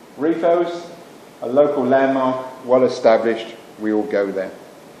 Rifo's, a local landmark, well established, we all go there.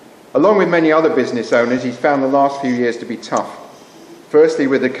 Along with many other business owners, he's found the last few years to be tough. Firstly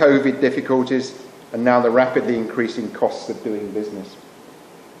with the COVID difficulties and now the rapidly increasing costs of doing business.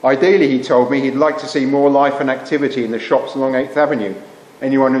 Ideally, he told me, he'd like to see more life and activity in the shops along 8th Avenue.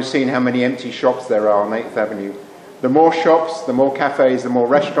 Anyone who's seen how many empty shops there are on 8th Avenue. The more shops, the more cafes, the more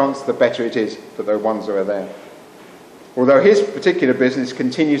restaurants, the better it is for the ones who are there. Although his particular business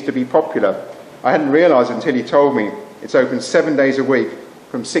continues to be popular, I hadn't realised until he told me it's open 7 days a week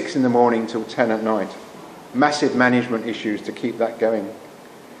from 6 in the morning till 10 at night. Massive management issues to keep that going.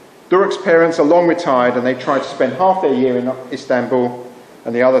 Duruk's parents are long retired and they try to spend half their year in Istanbul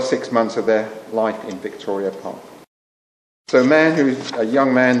and the other 6 months of their life in Victoria Park. So a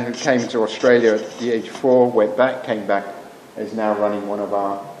young man who came to Australia at the age of 4, went back, came back, is now running one of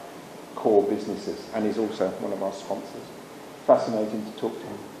our core businesses and is also one of our sponsors. Fascinating to talk to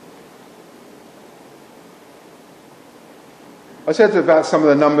him. I said about some of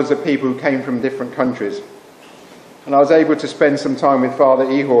the numbers of people who came from different countries, and I was able to spend some time with Father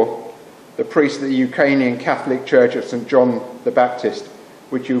Ihor, the priest of the Ukrainian Catholic Church of St. John the Baptist,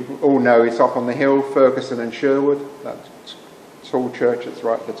 which you all know is up on the hill, Ferguson and Sherwood, that tall church that's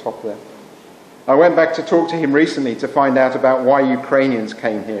right at the top there. I went back to talk to him recently to find out about why Ukrainians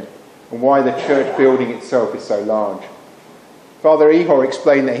came here and why the church building itself is so large. Father Ihor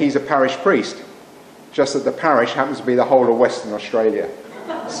explained that he's a parish priest, just that the parish happens to be the whole of Western Australia.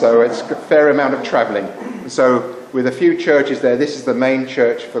 So it's a fair amount of travelling. So with a few churches there, this is the main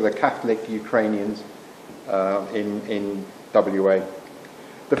church for the Catholic Ukrainians, in WA.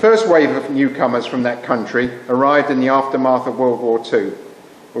 The first wave of newcomers from that country arrived in the aftermath of World War II,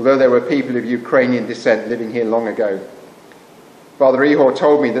 although there were people of Ukrainian descent living here long ago. Father Ihor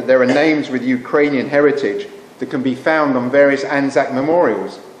told me that there are names with Ukrainian heritage that can be found on various Anzac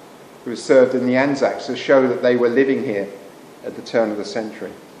memorials who served in the Anzacs to show that they were living here at the turn of the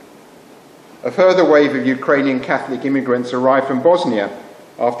century. A further wave of Ukrainian Catholic immigrants arrived from Bosnia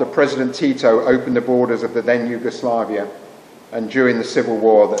after President Tito opened the borders of the then Yugoslavia and during the civil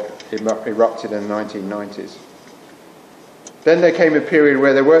war that erupted in the 1990s. Then there came a period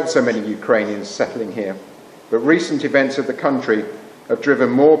where there weren't so many Ukrainians settling here, but recent events of the country have driven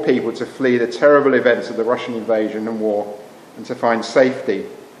more people to flee the terrible events of the Russian invasion and war and to find safety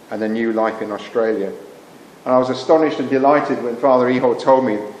and a new life in Australia. And I was astonished and delighted when Father Ihor told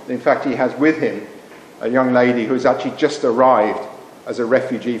me that in fact he has with him a young lady who's actually just arrived as a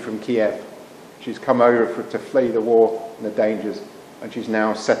refugee from Kiev. She's come over to flee the war and the dangers, and she's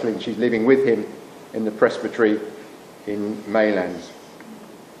now settling, she's living with him in the presbytery in Maylands.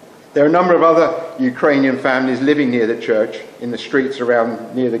 There are a number of other Ukrainian families living near the church in the streets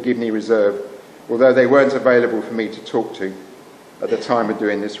around near the Gibney Reserve, although they weren't available for me to talk to at the time of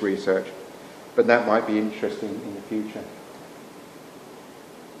doing this research, but that might be interesting in the future.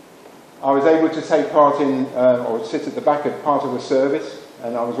 I was able to take part in, or sit at the back of part of the service,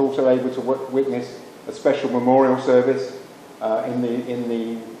 and I was also able to witness a special memorial service by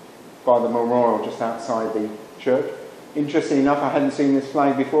the memorial just outside the church. Interestingly enough, I hadn't seen this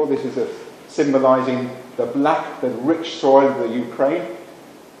flag before. This is symbolising the rich soil of the Ukraine.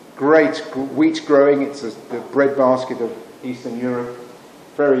 Great wheat growing. It's the breadbasket of Eastern Europe.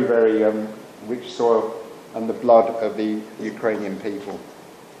 Very, very rich soil, and the blood of the Ukrainian people.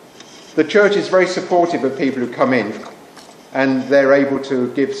 The church is very supportive of people who come in, and they're able to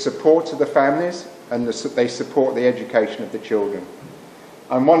give support to the families, and they support the education of the children.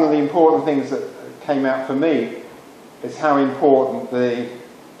 And one of the important things that came out for me is how important the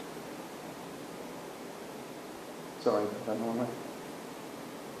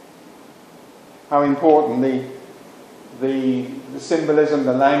symbolism,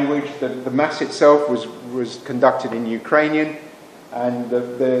 the language, the Mass itself was conducted in Ukrainian, and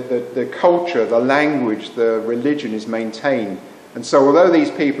the culture, the language, the religion is maintained. And so although these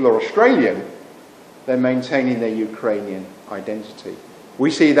people are Australian, they're maintaining their Ukrainian identity.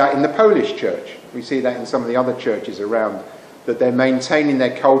 We see that in the Polish church. We see that in some of the other churches around, that they're maintaining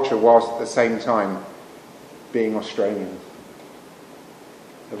their culture whilst at the same time being Australian.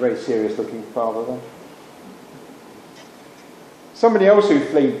 A very serious looking father there. Somebody else who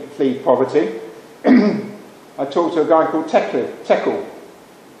fled poverty, I talked to a guy called Tekel.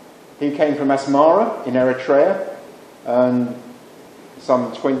 He came from Asmara in Eritrea, and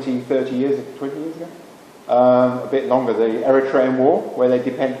some 30 years ago, a bit longer, the Eritrean War, where they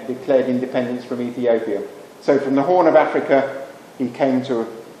declared independence from Ethiopia. So from the Horn of Africa, he came to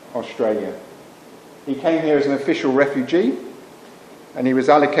Australia. He came here as an official refugee, and he was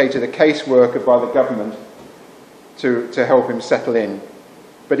allocated a caseworker by the government to help him settle in.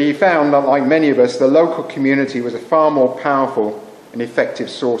 But he found that, like many of us, the local community was a far more powerful and effective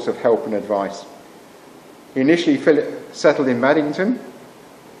source of help and advice. He initially settled in Maddington,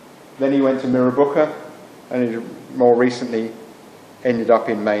 then he went to Mirrabooka, and he more recently ended up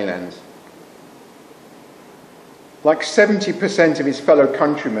in Maylands. Like 70% of his fellow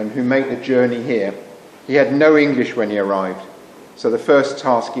countrymen who make the journey here, he had no English when he arrived, so the first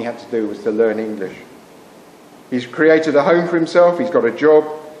task he had to do was to learn English. He's created a home for himself, he's got a job,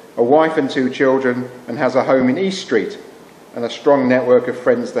 a wife and 2 children, and has a home in East Street and a strong network of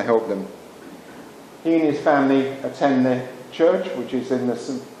friends to help them. He and his family attend the church, which is in the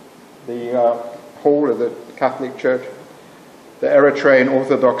hall of the Catholic Church, the Eritrean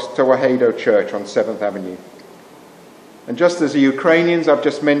Orthodox Tewahedo Church on 7th Avenue. And just as the Ukrainians I've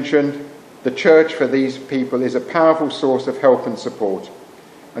just mentioned, the church for these people is a powerful source of help and support,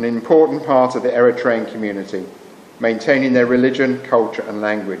 an important part of the Eritrean community, maintaining their religion, culture and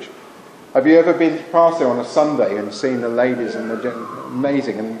language. Have you ever been past there on a Sunday and seen the ladies and the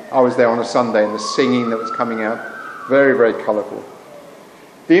amazing? And I was there on a Sunday, and the singing that was coming out, very, very colourful.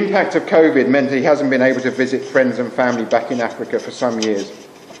 The impact of COVID meant that he hasn't been able to visit friends and family back in Africa for some years.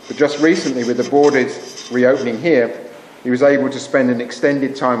 But just recently, with the borders reopening here, he was able to spend an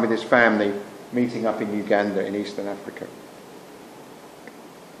extended time with his family, meeting up in Uganda in Eastern Africa.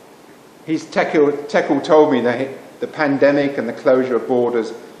 Tekel told me that the pandemic and the closure of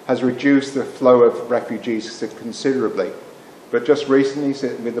borders has reduced the flow of refugees considerably. But just recently,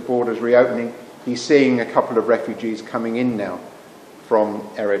 with the borders reopening, he's seeing a couple of refugees coming in now from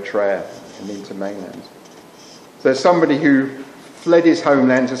Eritrea and into Maylands. There's somebody who fled his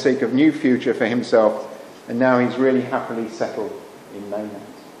homeland to seek a new future for himself, and now he's really happily settled in Maylands.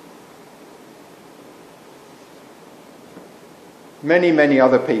 Many, many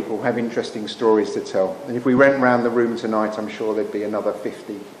other people have interesting stories to tell, and if we went round the room tonight, I'm sure there'd be another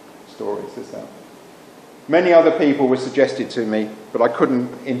 50 stories to tell. Many other people were suggested to me, but I couldn't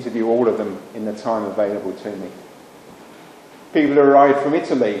interview all of them in the time available to me. People who arrived from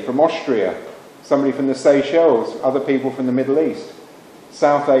Italy, from Austria, somebody from the Seychelles, other people from the Middle East,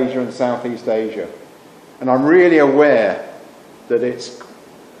 South Asia and Southeast Asia. And I'm really aware that it's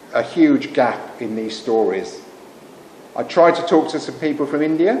a huge gap in these stories. I tried to talk to some people from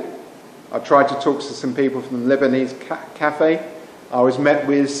India. I tried to talk to some people from the Lebanese cafe. I was met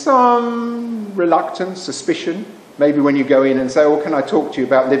with some reluctance, suspicion. Maybe when you go in and say, "Oh, can I talk to you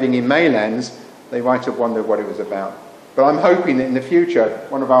about living in Maylands?" they might have wondered what it was about. But I'm hoping that in the future,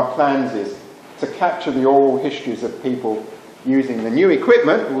 one of our plans is to capture the oral histories of people using the new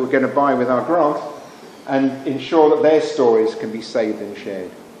equipment we're going to buy with our grant and ensure that their stories can be saved and shared.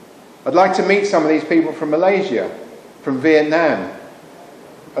 I'd like to meet some of these people from Malaysia, from Vietnam,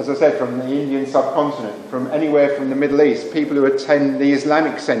 as I said, from the Indian subcontinent, from anywhere from the Middle East, people who attend the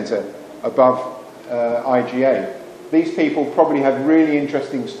Islamic Centre above IGA. These people probably have really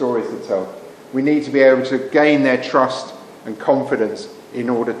interesting stories to tell. We need to be able to gain their trust and confidence in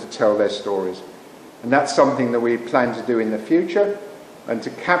order to tell their stories. And that's something that we plan to do in the future, and to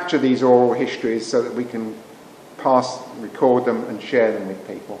capture these oral histories so that we can record them and share them with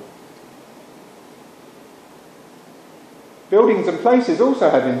people. Buildings and places also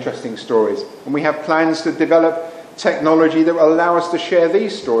have interesting stories, and we have plans to develop technology that will allow us to share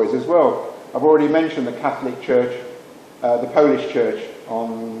these stories as well. I've already mentioned the Catholic Church, the Polish Church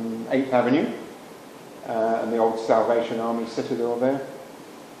on 8th Avenue, and the old Salvation Army Citadel there.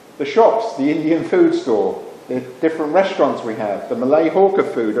 The shops, the Indian food store, the different restaurants we have, the Malay hawker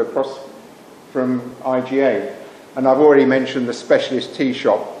food across from IGA, and I've already mentioned the specialist tea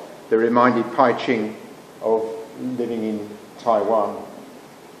shop that reminded Pai Ching of living in Taiwan.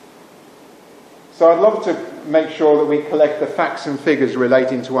 So I'd love to make sure that we collect the facts and figures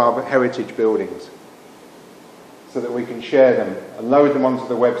relating to our heritage buildings so that we can share them and load them onto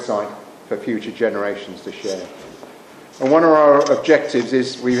the website for future generations to share. And one of our objectives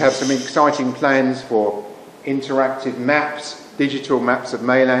is we have some exciting plans for interactive maps, digital maps of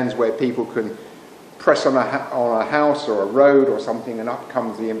Maylands, where people can press on a house or a road or something and up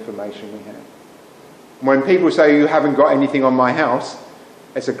comes the information we have. When people say, "You haven't got anything on my house,"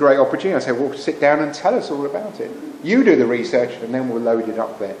 it's a great opportunity. I say, "Well, sit down and tell us all about it. You do the research and then we'll load it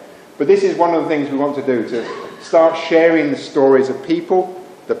up there." But this is one of the things we want to do, to start sharing the stories of people,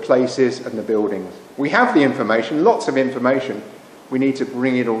 the places and the buildings. We have the information, lots of information. We need to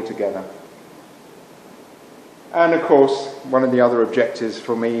bring it all together. And of course, one of the other objectives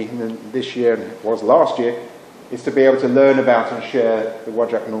for me this year, and it was last year, is to be able to learn about and share the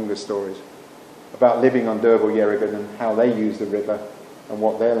Wajak Noongar stories, about living on Derbyl Yerrigan and how they use the river and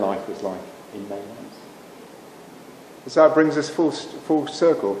what their life was like in Maylands. So that brings us full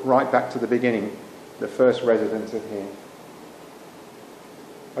circle, right back to the beginning, the first residents of here.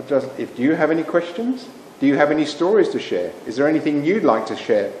 Do you have any questions? Do you have any stories to share? Is there anything you'd like to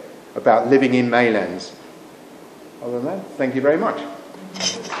share about living in Maylands? Other than that, thank you very much.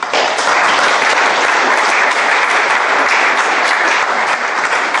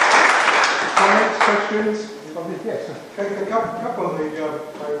 Comments, questions? Yes. A couple of the people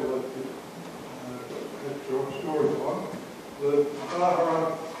that your stories on. The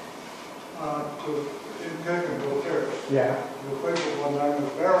in Kirkenville Terrace. Yeah. The people one name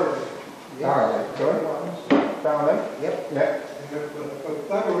was Barrowley. Barrowley. Sorry? Barrowley? Yep. Yep. But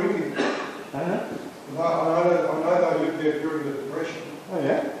they were really... I know they lived there during the Depression. Oh,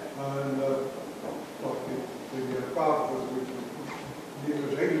 yeah? And the father he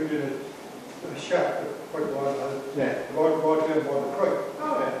lived in a shack quite right down by the creek.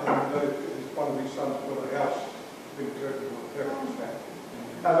 Oh, yeah. And one of his sons built a house in Kirkenville Terrace.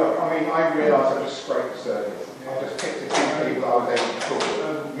 Now look, I mean, I realise I just scraped the surface. I just picked a few people I was able to talk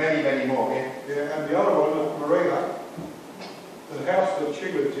to. Many more, yeah? Yeah, and the other one was Maria. The house that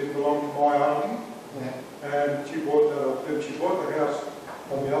she lived in belonged to my auntie. Yeah. And she bought the house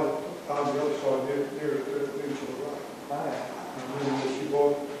on the other side near the road. Oh, yeah. And then she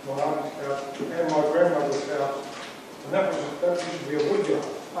bought my auntie's house and my grandmother's house. And that used to be a woodyard.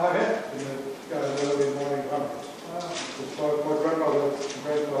 Oh, yeah? In the early 1900s. My grandmother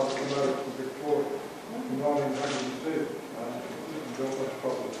came over from Victoria in 1902 and built that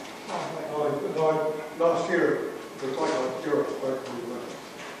property. Last year, it was like last year I spoke to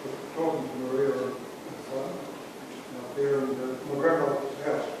talking to Maria and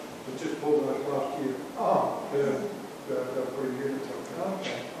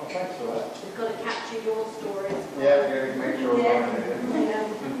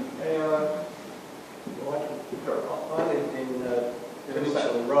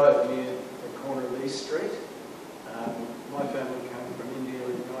Cundale Road near the corner of East Street. My family came from India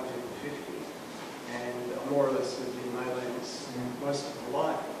in 1950, and I more or less lived in Maylands most of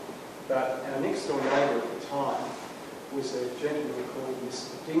my life. But our next door neighbour at the time was a gentleman called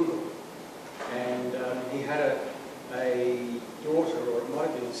Mr. Dingle, and he had a daughter, or it might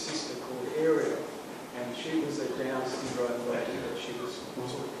have been a sister, called Ariel, and she was a Down syndrome lady, but she was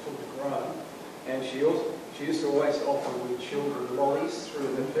sort of fully grown, and she used to always offer with children lollies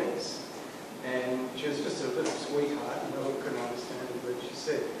through the fence. And she was just a little sweetheart, and I couldn't understand a word she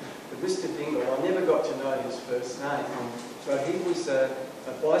said. But Mr. Dingle, I never got to know his first name, but he was a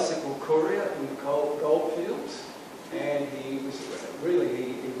bicycle courier in the goldfields, and he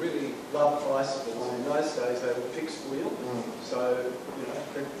really loved bicycles. And in those days they were fixed wheel, so you know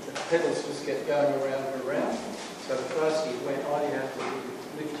the pedals just kept going around and around. So the faster you went, you had to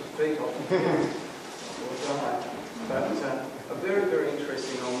lift your feet off the pedal or die. But a very, very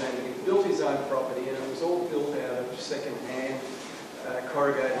interesting old man. He built his own property, and it was all built out of second-hand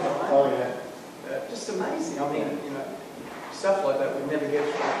corrugated iron. Oh, yeah. Just amazing. I mean, you know, stuff like that would never get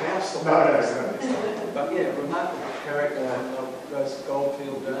from a council. No. But yeah, remarkable character of those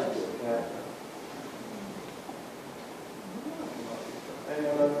goldfield days. Yeah.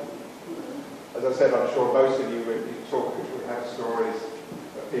 And, As I said, I'm sure most of you would have stories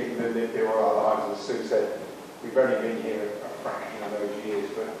of people who lived here all our lives. As Sue said, we've only been here a fraction of those years,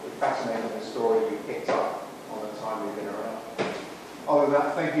 but it's fascinating the story we picked up on the time we've been around. Other than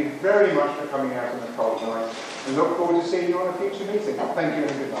that, thank you very much for coming out on a cold night, and look forward to seeing you on a future meeting. Thank you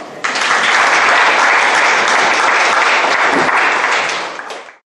and good night.